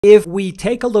If we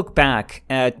take a look back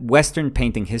at Western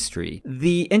painting history,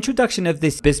 the introduction of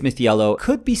this bismuth yellow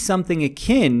could be something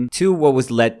akin to what was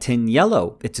lead tin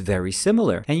yellow. It's very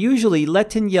similar. And usually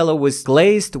lead tin yellow was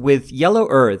glazed with yellow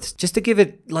earths just to give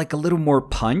it like a little more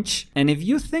punch. And if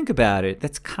you think about it,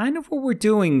 that's kind of what we're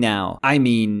doing now. I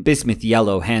mean, bismuth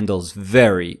yellow handles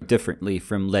very differently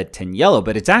from lead tin yellow,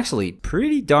 but it's actually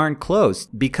pretty darn close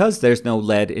because there's no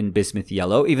lead in bismuth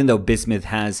yellow, even though bismuth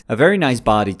has a very nice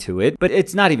body to it, but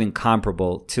it's not even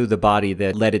comparable to the body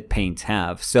that leaded paints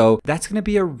have. So that's going to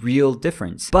be a real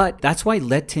difference. But that's why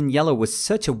lead tin yellow was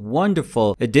such a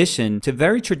wonderful addition to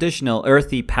very traditional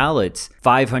earthy palettes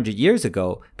 500 years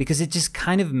ago, because it just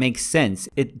kind of makes sense.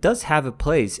 It does have a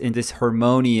place in this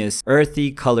harmonious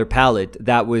earthy color palette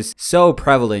that was so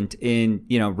prevalent in,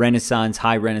 Renaissance,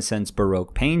 high Renaissance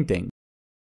Baroque painting.